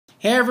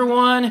Hey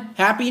everyone,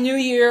 Happy New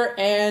Year,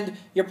 and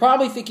you're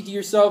probably thinking to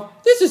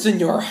yourself, this isn't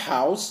your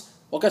house.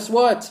 Well, guess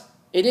what?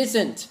 It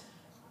isn't.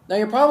 Now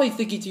you're probably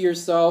thinking to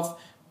yourself,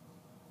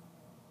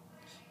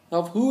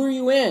 who are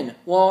you in?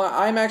 Well,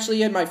 I'm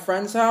actually at my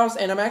friend's house,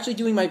 and I'm actually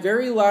doing my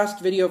very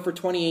last video for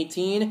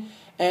 2018,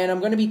 and I'm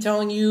going to be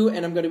telling you,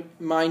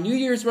 my New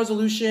Year's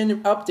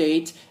resolution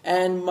update,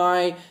 and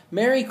my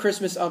Merry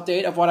Christmas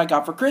update of what I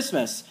got for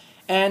Christmas.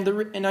 And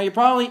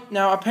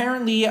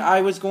apparently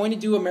I was going to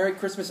do a Merry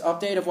Christmas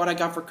update of what I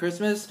got for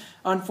Christmas.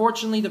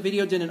 Unfortunately, the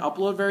video didn't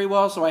upload very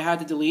well, so I had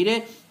to delete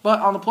it. But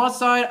on the plus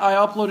side, I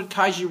uploaded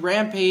Kaiju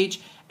Rampage,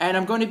 and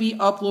I'm going to be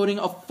uploading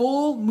a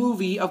full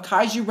movie of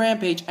Kaiju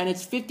Rampage, and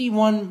it's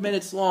 51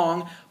 minutes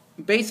long,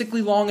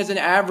 basically long as an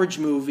average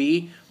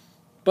movie.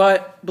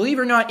 But believe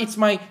it or not, it's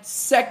my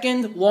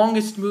second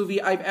longest movie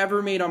I've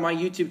ever made on my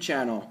YouTube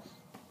channel.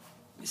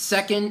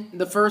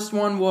 The first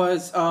one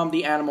was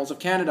The Animals of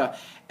Canada.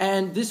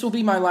 And this will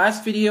be my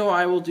last video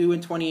I will do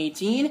in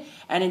 2018.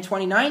 And in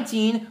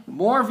 2019,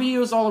 more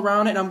videos all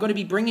around it. And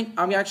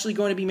I'm actually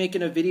going to be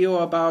making a video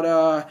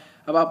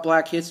about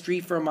Black history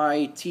for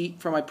my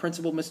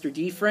principal, Mr.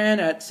 Defran,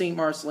 at St.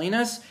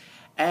 Marcellinus.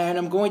 And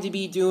I'm going to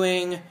be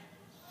doing...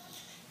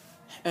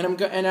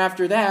 And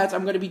after that,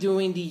 I'm going to be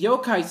doing the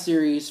yokai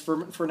series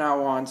for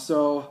now on.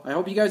 So I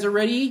hope you guys are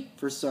ready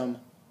for some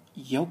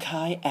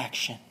yokai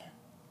action.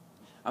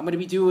 I'm going to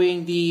be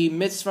doing the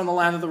Myths from the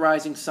Land of the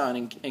Rising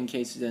Sun, in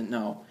case you didn't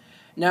know.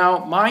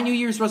 Now, my New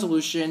Year's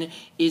resolution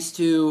is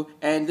to,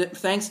 and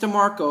thanks to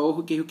Marco,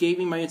 who gave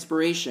me my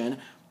inspiration,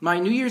 my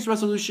New Year's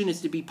resolution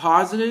is to be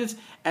positive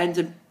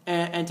and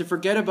to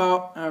forget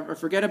about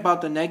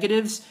the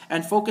negatives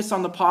and focus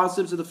on the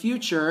positives of the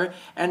future.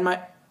 And my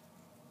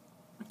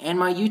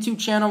YouTube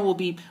channel will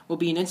be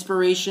an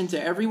inspiration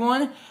to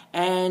everyone.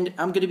 And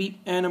I'm going to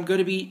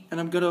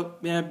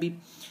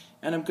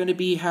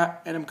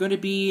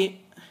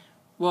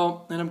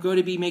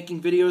be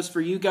making videos for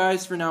you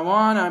guys from now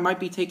on. I might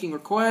be taking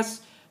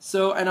requests.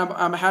 And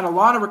I had a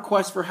lot of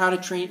requests for how to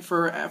train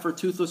for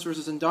Toothless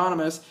vs.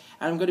 Indominus,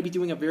 and I'm going to be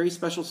doing a very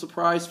special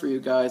surprise for you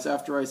guys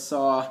after I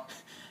saw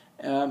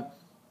the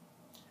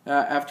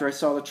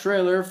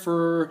trailer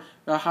for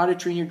How to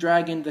Train Your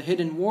Dragon: The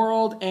Hidden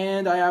World,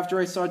 and after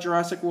I saw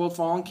Jurassic World: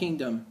 Fallen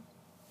Kingdom.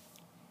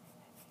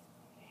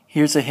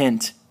 Here's a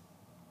hint: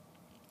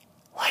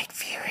 Light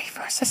Fury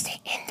versus the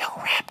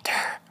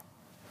Indoraptor.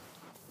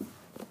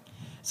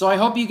 So I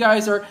hope you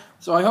guys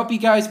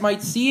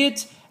might see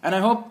it, and I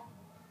hope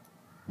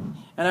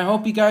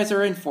you guys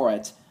are in for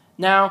it.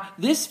 Now,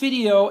 this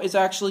video is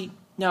actually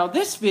I'm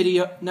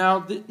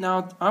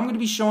going to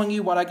be showing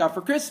you what I got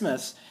for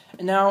Christmas.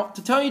 And now,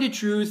 to tell you the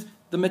truth,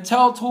 the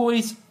Mattel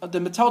toys, the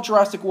Mattel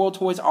Jurassic World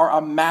toys are a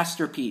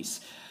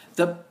masterpiece.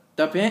 The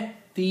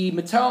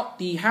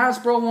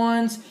Hasbro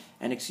ones,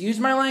 and excuse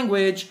my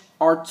language,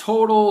 are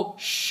total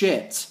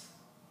shit.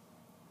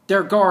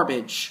 They're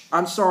garbage.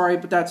 I'm sorry,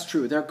 but that's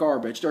true. They're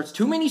garbage. There's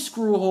too many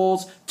screw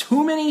holes,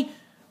 too many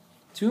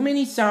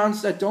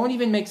sounds that don't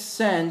even make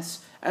sense,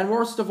 and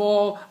worst of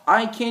all,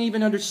 I can't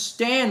even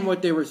understand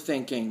what they were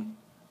thinking.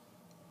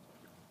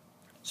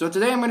 So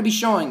today I'm going to be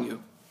showing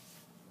you.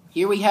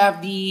 Here we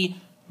have the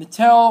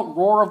Mattel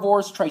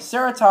Roarivores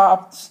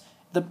Triceratops,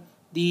 the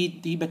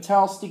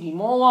Mattel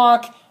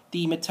Stygimoloch,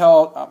 the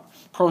Mattel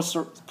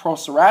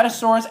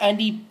Proceratosaurus,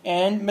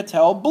 and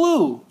Mattel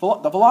Blue,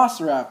 the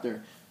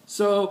Velociraptor.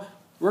 So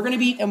we're going to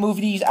be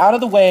moving these out of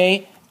the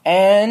way,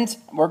 and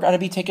we're going to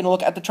be taking a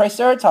look at the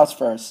Triceratops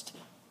first.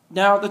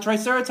 Now, the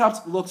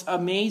Triceratops looks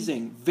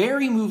amazing,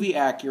 very movie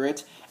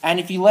accurate, and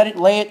if you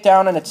lay it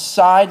down on its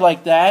side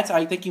like that,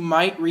 I think you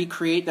might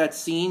recreate that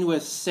scene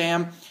with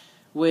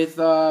with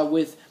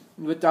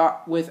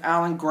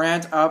Alan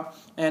Grant up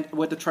and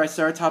with the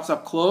Triceratops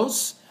up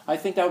close. I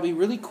think that would be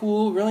really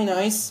cool, really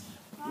nice,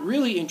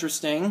 really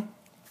interesting,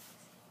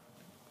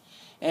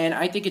 and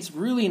I think it's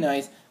really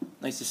nice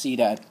to see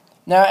that.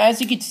 Now, as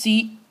you can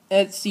see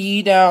his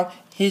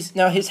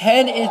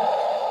head is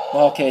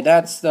okay.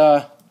 That's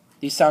the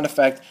sound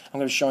effect I'm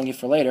going to be showing you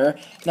for later.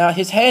 Now,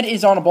 his head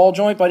is on a ball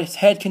joint, but his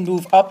head can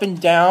move up and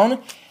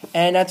down,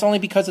 and that's only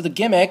because of the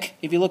gimmick.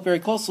 If you look very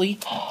closely.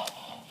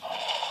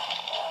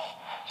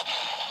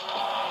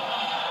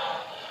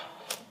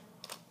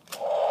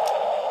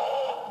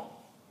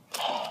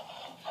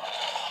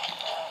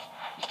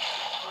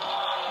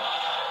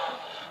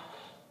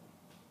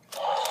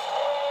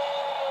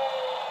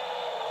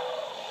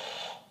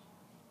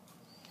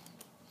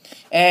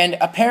 And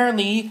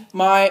apparently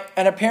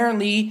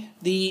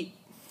this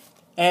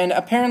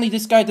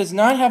guy does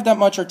not have that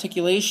much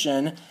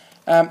articulation.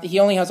 He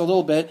only has a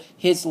little bit.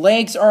 His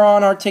legs are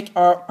on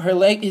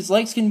his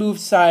legs can move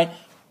side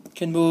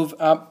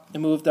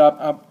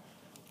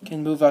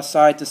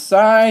to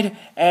side,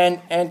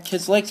 and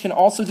his legs can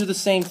also do the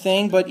same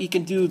thing. But he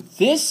can do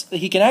this.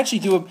 He can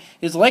actually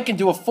his leg can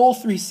do a full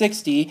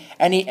 360,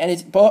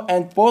 and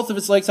both of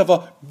his legs have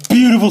a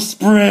beautiful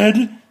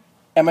spread.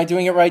 Am I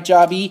doing it right,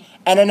 Jobby?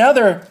 And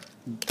another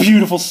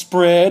beautiful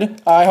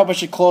spread. I hope I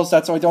should close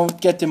that so I don't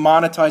get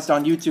demonetized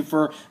on YouTube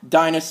for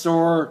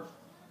dinosaur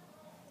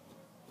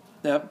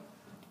that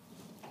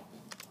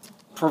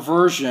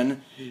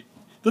perversion.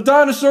 The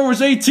dinosaur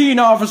was 18,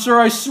 officer,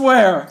 I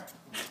swear!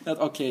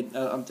 Okay,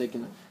 I'm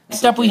taking it.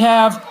 Next up we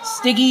have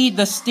Stiggy,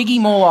 the Stiggy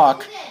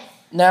Moloch.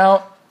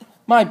 Now,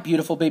 my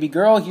beautiful baby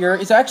girl here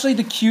is actually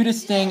the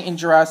cutest thing in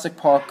Jurassic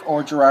Park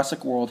or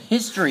Jurassic World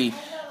history.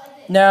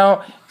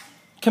 Now,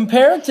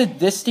 compared to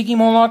this Stiggy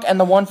Moloch and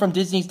the one from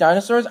Disney's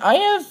Dinosaurs, I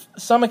have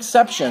some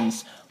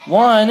exceptions.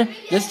 One,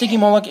 this Stiggy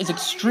Moloch is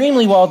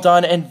extremely well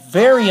done and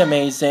very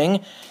amazing,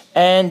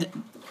 and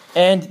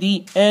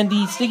the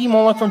Stiggy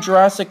Moloch from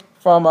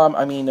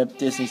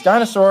Disney's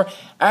Dinosaur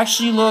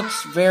actually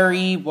looks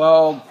very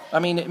well. I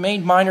mean, it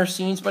made minor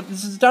scenes, but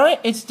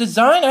its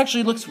design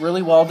actually looks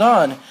really well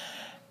done.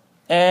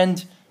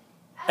 And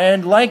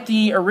like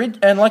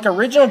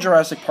original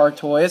Jurassic Park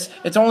toys,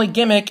 its only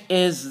gimmick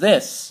is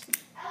this.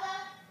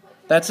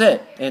 That's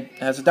it. It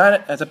has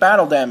a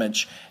battle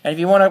damage, and if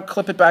you want to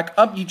clip it back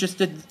up, you just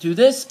do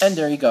this, and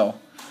there you go.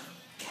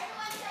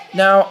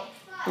 Now,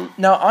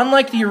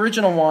 unlike the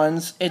original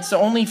ones, its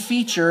only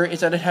feature is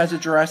that it has a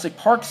Jurassic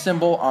Park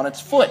symbol on its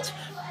foot,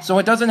 so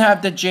it doesn't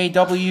have the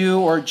JW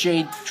or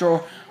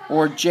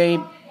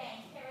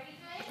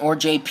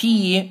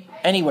JP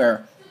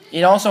anywhere.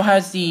 It also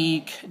has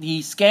the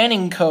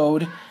scanning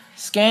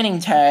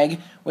tag,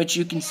 which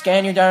you can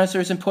scan your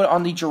dinosaurs and put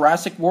on the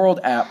Jurassic World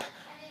app.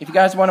 If you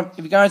guys want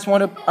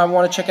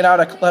to check it out,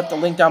 I left the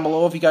link down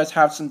below. If you guys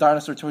have some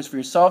dinosaur toys for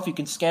yourself, you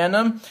can scan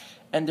them,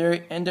 and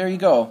there you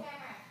go.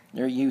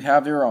 There you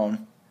have your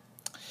own.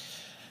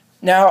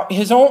 Now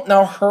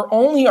her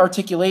only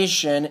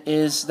articulation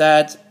is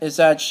that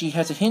she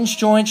has a hinge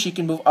joint. She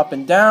can move up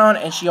and down,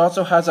 and she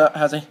also has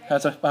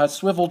a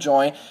swivel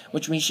joint,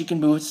 which means she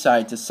can move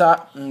side to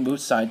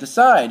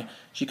side.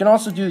 She can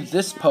also do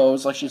this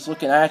pose, like she's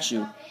looking at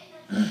you.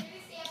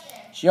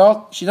 She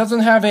doesn't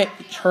have it.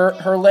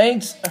 Her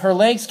legs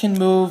can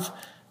move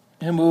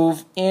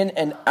in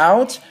and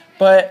out,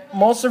 but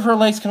most of her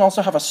legs can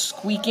also have a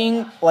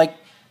squeaking like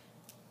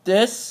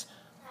this.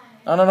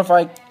 I don't know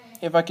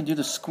if I can do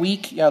the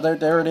squeak. Yeah,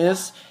 there it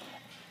is.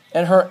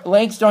 And her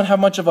legs don't have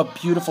much of a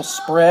beautiful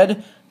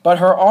spread, but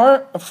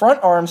her front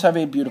arms have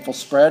a beautiful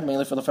spread,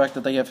 mainly for the fact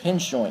that they have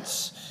hinge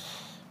joints.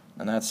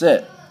 And that's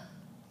it.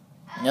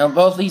 Now,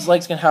 both these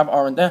legs can have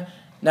arm and down.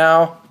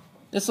 Now,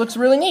 this looks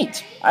really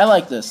neat. I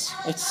like this.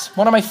 It's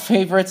one of my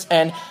favorites,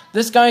 and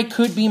this guy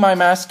could be my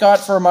mascot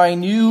for my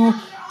new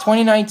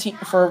 2019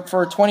 for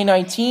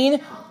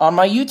 2019 on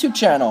my YouTube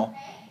channel.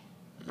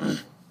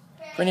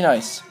 Pretty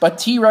nice. But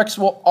T-Rex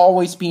will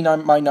always be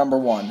my number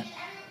one.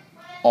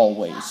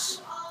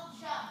 Always.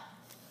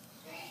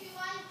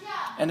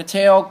 And the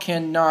tail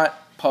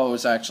cannot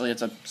pose, actually.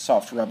 It's a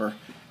soft rubber.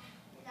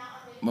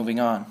 Moving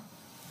on.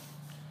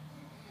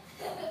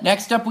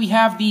 Next up, we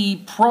have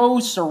the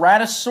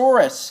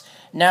Proceratosaurus.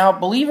 Now,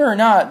 believe it or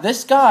not,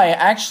 this guy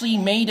actually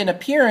made an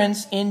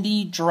appearance in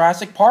the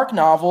Jurassic Park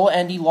novel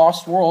and the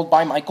Lost World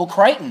by Michael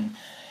Crichton.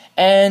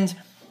 And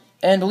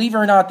believe it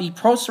or not, the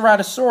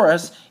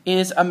Proceratosaurus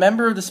is a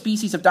member of the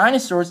species of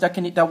dinosaurs that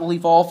will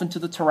evolve into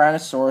the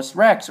Tyrannosaurus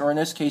Rex, or in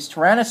this case,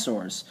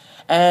 Tyrannosaurs.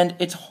 And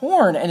its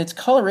horn and its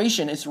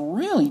coloration is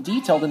really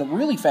detailed and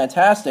really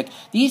fantastic.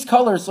 These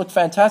colors look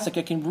fantastic.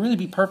 It can really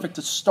be perfect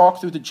to stalk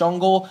through the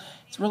jungle.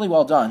 It's really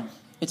well done.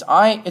 Its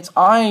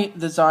eye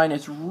design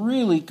is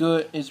really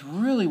good. Is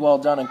really well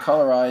done and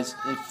colorized.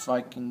 If I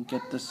can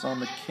get this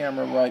on the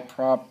camera right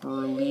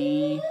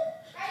properly.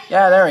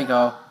 Yeah, there we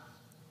go.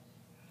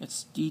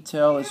 Its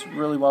detail is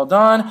really well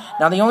done.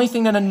 Now, the only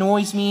thing that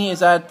annoys me is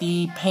that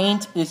the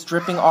paint is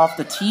dripping off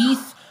the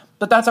teeth,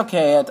 but that's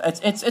okay.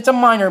 It's a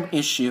minor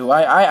issue.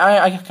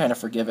 I kind of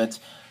forgive it.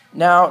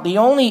 Now,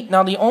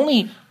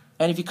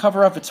 and if you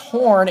cover up its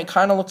horn, it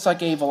kind of looks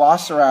like a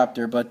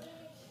velociraptor, but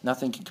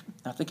nothing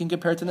can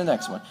compare to the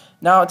next one.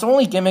 Now, its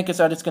only gimmick is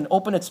that it's going to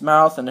open its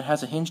mouth and it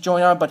has a hinge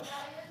joint on, but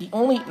the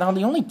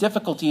only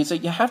difficulty is that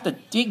you have to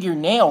dig your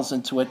nails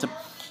into it to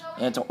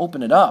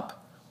open it up.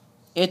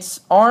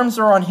 Its arms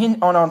are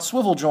on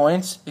swivel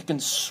joints. It can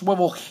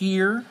swivel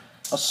here,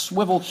 a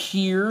swivel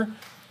here.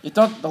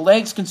 The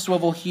legs can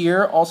swivel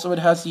here. Also, it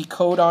has the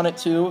code on it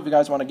too, if you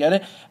guys want to get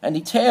it. And the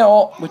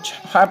tail, which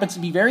happens to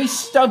be very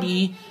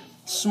stubby,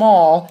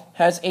 small,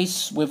 has a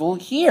swivel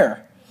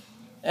here.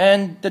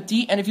 And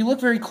if you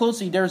look very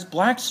closely, there's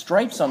black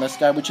stripes on this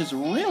guy, which is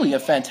really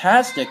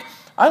fantastic.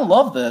 I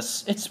love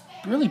this. It's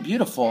really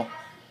beautiful.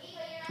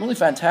 It's really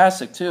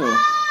fantastic too.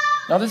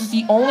 Now, this is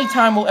the only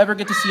time we'll ever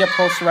get to see a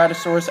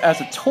Proceratosaurus as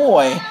a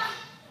toy,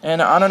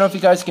 and I don't know if you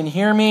guys can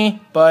hear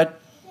me,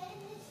 but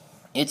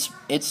it's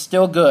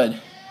still good.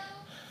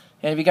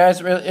 And if you guys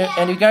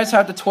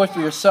have the toy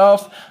for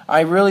yourself,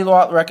 I really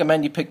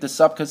recommend you pick this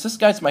up because this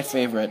guy's my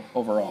favorite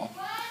overall.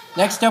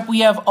 Next up,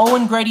 we have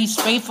Owen Grady's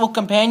faithful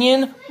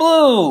companion,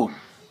 Blue.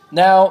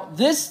 Now,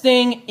 this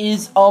thing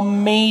is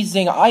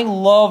amazing. I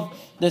love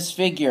this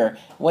figure.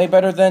 Way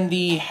better than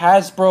the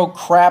Hasbro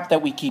crap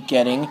that we keep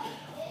getting.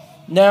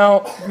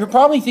 Now, you're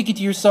probably thinking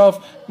to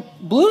yourself,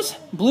 Blue's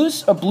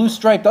a blue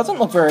stripe doesn't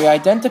look very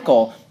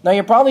identical. Now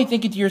you're probably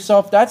thinking to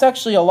yourself, that's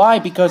actually a lie,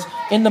 because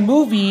in the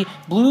movie,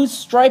 Blue's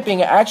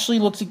striping actually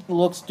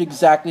looks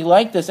exactly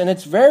like this, and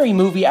it's very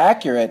movie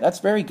accurate. That's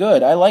very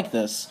good. I like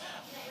this.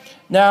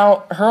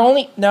 Now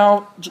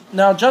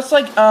just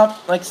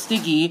like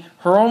Stiggy,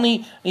 her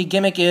only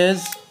gimmick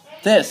is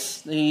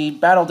this, the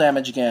battle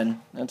damage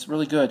again. That's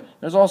really good.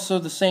 There's also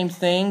the same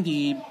thing,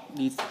 the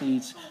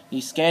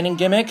scanning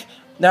gimmick.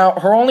 Now,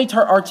 her only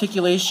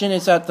articulation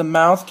is that the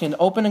mouth can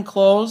open and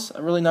close,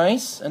 really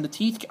nice, and the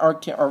teeth are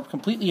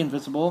completely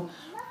invisible.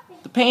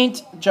 The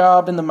paint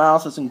job in the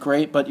mouth isn't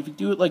great, but if you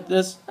do it like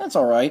this, that's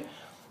alright.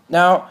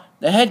 Now,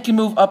 the head can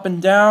move up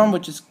and down,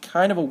 which is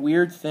kind of a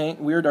weird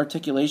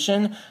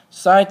articulation,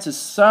 side to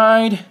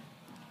side,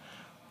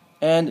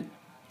 and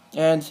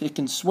it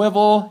can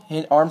swivel,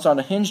 arms on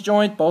a hinge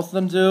joint, both of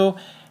them do,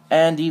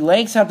 and the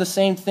legs have the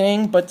same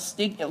thing, but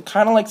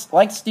kind of like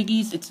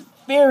Stiggy's, it's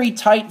very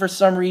tight for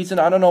some reason.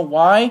 I don't know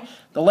why.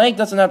 The leg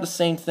doesn't have the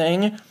same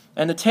thing,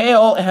 and the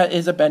tail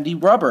is a bendy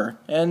rubber.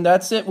 And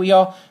that's it. We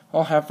all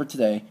have for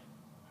today.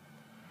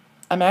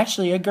 I'm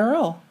actually a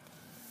girl.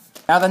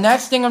 Now the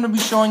next thing I'm going to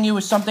be showing you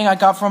is something I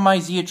got from my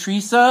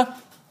Ziatrisa.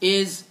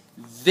 Is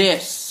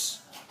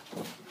this.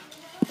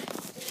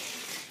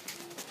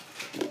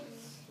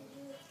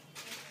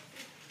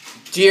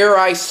 Dare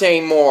I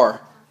say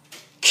more?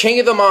 King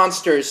of the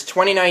Monsters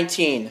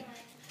 2019.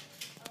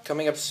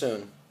 Coming up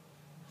soon.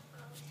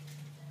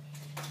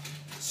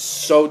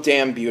 So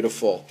damn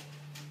beautiful.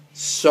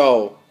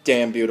 So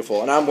damn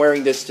beautiful. And I'm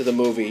wearing this to the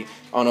movie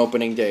on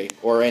opening day,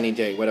 or any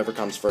day, whatever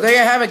comes first. There you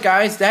have it,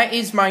 guys. That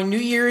is my New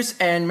Year's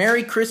and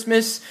Merry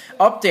Christmas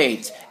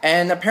update.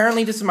 And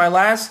apparently this is my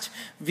last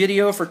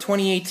video for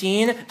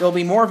 2018. There'll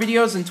be more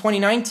videos in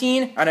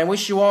 2019, and I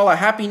wish you all a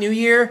Happy New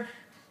Year.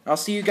 I'll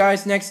see you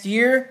guys next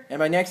year, and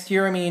by next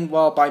year I mean,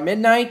 well, by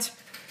midnight.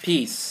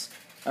 Peace.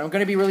 I'm going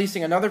to be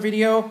releasing another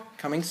video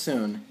coming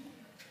soon.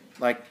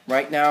 Like,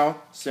 right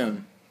now,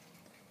 soon.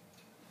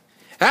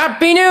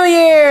 Happy New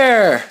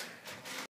Year!